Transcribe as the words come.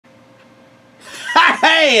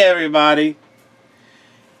Hey everybody!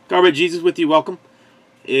 Garbage Jesus with you, welcome.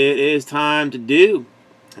 It is time to do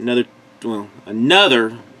another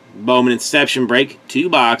Bowman Inception break. 2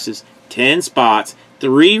 boxes, 10 spots,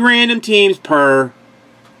 3 random teams per.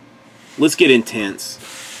 Let's get intense.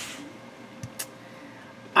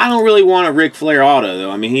 I don't really want a Ric Flair auto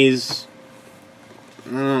though. I mean, he's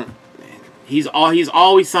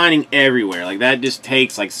always signing everywhere. Like that just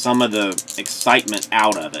takes like some of the excitement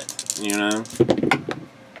out of it, you know.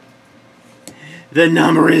 The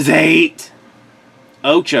number is 8.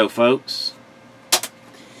 Ocho, folks.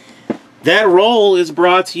 That roll is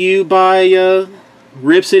brought to you by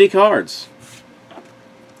Rip City Cards.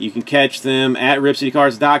 You can catch them at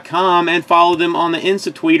ripcitycards.com and follow them on the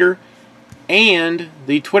Insta Tweeter and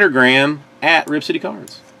the Twittergram at Rip City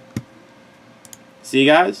Cards. See,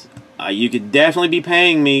 guys, you could definitely be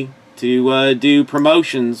paying me to do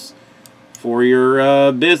promotions for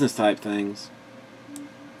your business type things.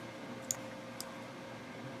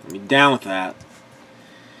 I'll be down with that.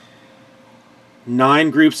 9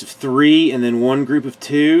 groups of 3 and then 1 group of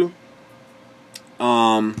 2.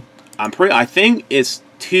 I think it's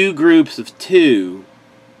 2 groups of 2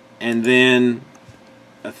 and then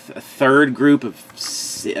a third group of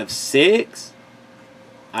 6.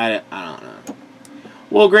 I don't know.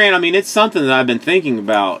 Well, Grant, I mean, it's something that I've been thinking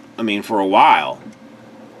about, I mean, for a while.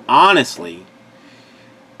 Honestly,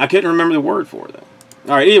 I couldn't remember the word for it, though.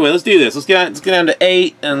 All right, anyway, let's do this. Let's get down to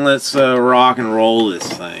 8, and let's rock and roll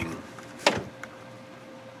this thing.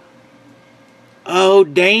 Oh,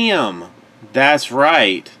 damn. That's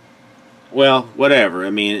right. Well, whatever. I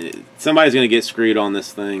mean, somebody's going to get screwed on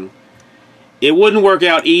this thing. It wouldn't work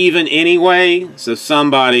out even anyway, so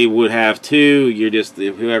somebody would have 2. You're just,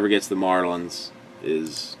 whoever gets the Marlins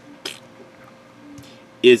is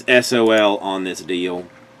SOL on this deal.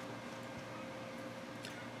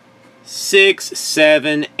 6,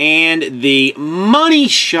 7, and the money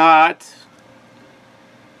shot.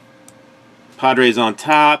 Padres on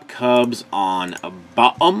top, Cubs on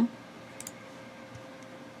bottom.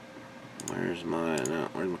 Where's my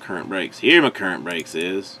current breaks? Here my current breaks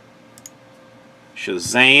is.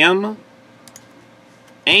 Shazam.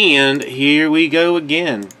 And here we go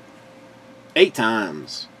again. 8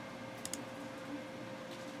 times.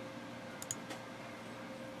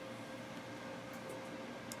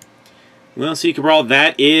 Well, see, Cabral,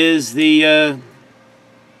 that is the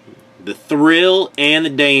thrill and the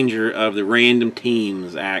danger of the random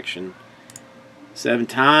teams action. 7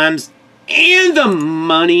 times. And the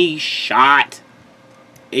money shot.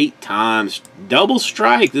 8 times. Double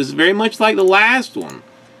strike. This is very much like the last one,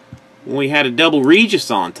 when we had a double Regis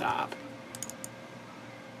on top.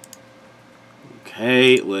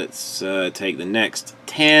 Okay, let's take the next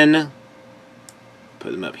 10.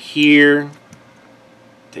 Put them up here.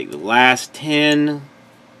 Take the last 10,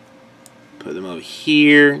 put them over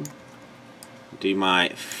here, do my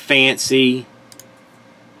fancy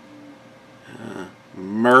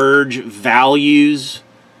merge values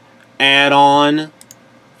add-on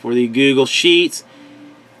for the Google Sheets.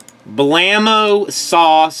 Blammo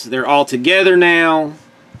sauce, they're all together now,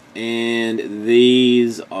 and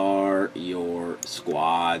these are your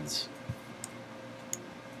squads.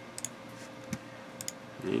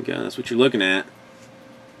 There you go, that's what you're looking at.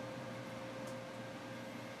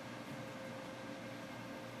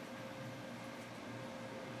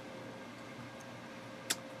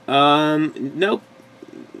 Nope.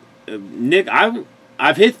 Nick,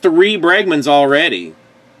 I've hit 3 Bregmans already.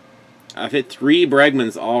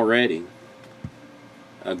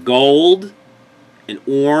 A gold, an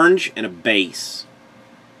orange, and a base.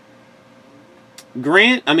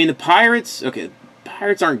 Grant, I mean, the Pirates, okay,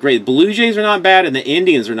 Pirates aren't great. The Blue Jays are not bad, and the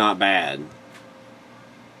Indians are not bad.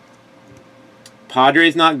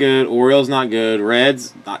 Padres not good, Orioles not good,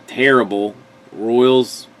 Reds not terrible,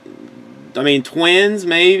 Royals, I mean, Twins,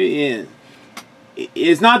 maybe. Yeah.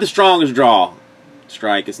 It's not the strongest draw,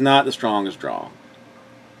 Strike. It's not the strongest draw.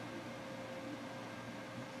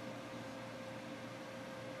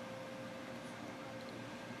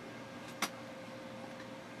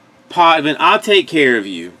 Podman, I'll take care of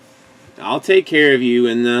you. I'll take care of you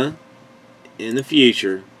in the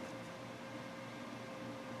future.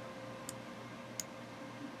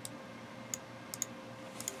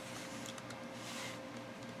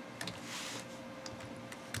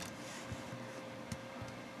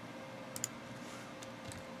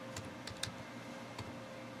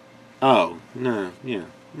 Oh, no, yeah,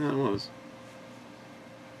 no, it was.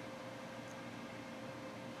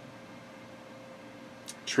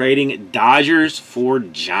 Trading Dodgers for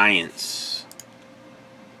Giants.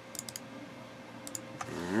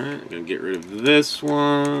 Alright, gonna get rid of this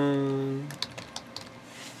one.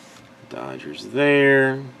 Dodgers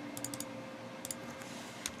there.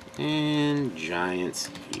 And Giants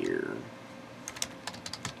here.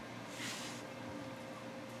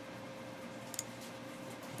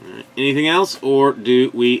 Right. Anything else, or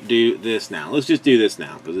do we do this now? Let's just do this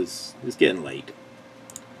now because it's getting late.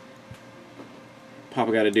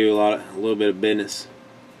 Papa got to do a little bit of business.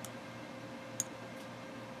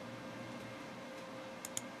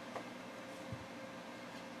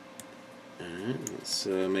 All right, let's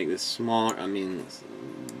make this smaller. I mean,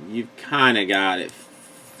 you've kind of got it.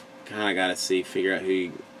 Kind of got to figure out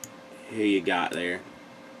who you got there.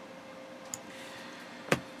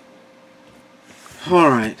 All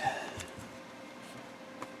right.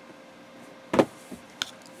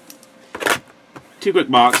 Two quick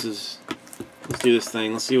boxes. Let's do this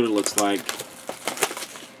thing. Let's see what it looks like.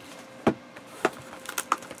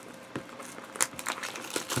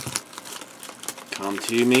 Come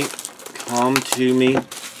to me. Come to me.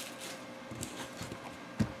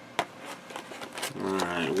 All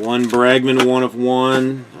right. One Bregman, 1 of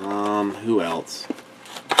 1. Who else?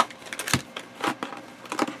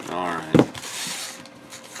 All right.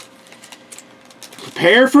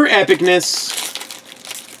 Prepare for epicness,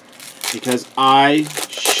 because I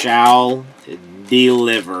shall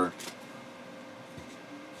deliver.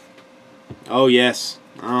 Oh, yes.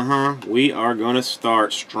 We are going to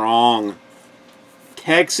start strong.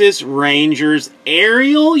 Texas Rangers,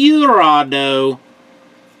 Ariel Urado.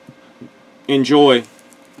 Enjoy.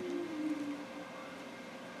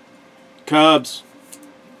 Cubs.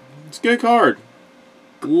 It's a good card.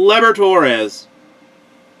 Gleyber Torres.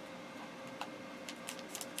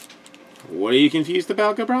 What are you confused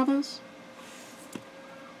about, good brothers?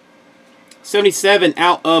 77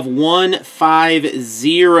 out of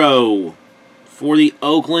 150 for the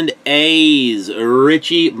Oakland A's.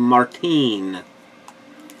 Richie Martin.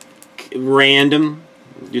 Random.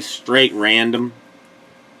 Just straight random.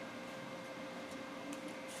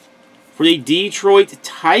 For the Detroit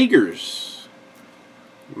Tigers,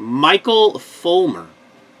 Michael Fulmer.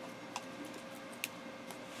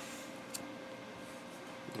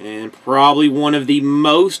 And probably one of the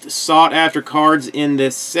most sought-after cards in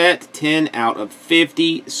this set. 10 out of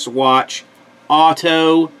 50. Swatch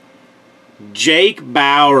Auto. Jake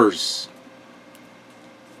Bauers.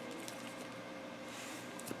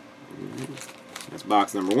 That's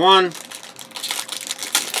box number 1.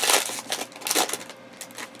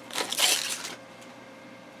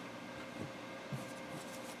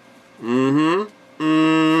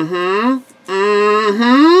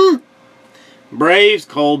 Braves,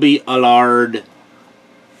 Colby Allard.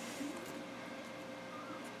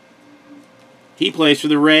 He plays for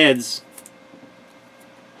the Reds.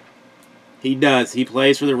 He does. He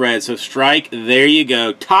plays for the Reds. So strike, there you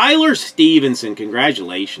go. Tyler Stevenson,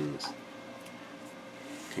 congratulations.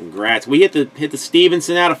 Congrats. We hit the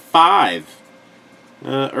Stevenson out of 5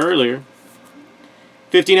 earlier.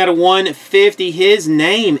 15 out of 150. His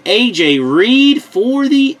name, A.J. Reed for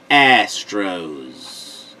the Astros.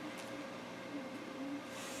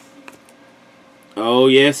 Oh,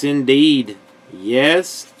 yes, indeed.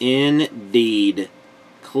 Yes, indeed.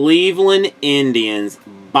 Cleveland Indians,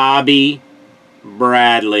 Bobby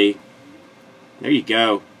Bradley. There you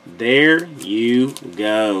go. There you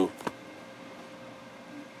go.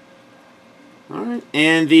 All right.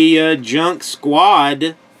 And the Junk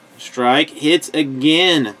Squad strike hits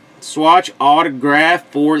again. Swatch autograph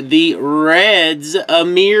for the Reds,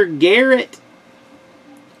 Amir Garrett.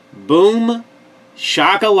 Boom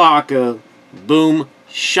shakalaka. Boom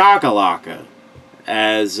shakalaka,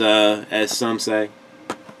 as some say.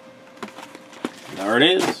 There it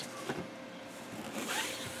is.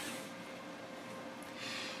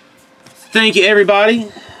 Thank you,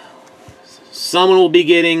 everybody. Someone will be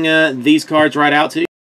getting these cards right out to you.